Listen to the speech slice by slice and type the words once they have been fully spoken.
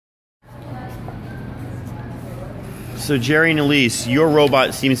So Jerry and Elise, your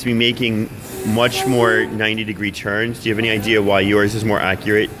robot seems to be making much more 90-degree turns. Do you have any idea why yours is more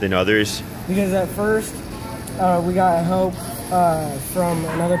accurate than others? Because at first, we got help from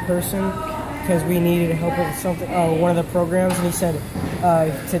another person because we needed help with something, one of the programs, and he said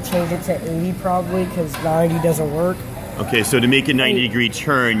to change it to 80 probably because 90 doesn't work. Okay, so to make a 90-degree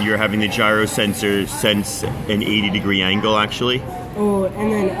turn, you're having the gyro sensor sense an 80-degree angle, actually? Oh,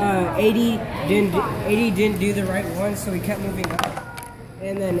 and then 80 didn't do the right one, so we kept moving up.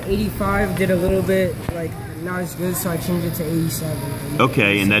 And then 85 did a little bit, like, not as good, so I changed it to 87.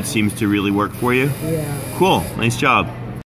 Okay, and that seems to really work for you? Yeah. Cool, nice job.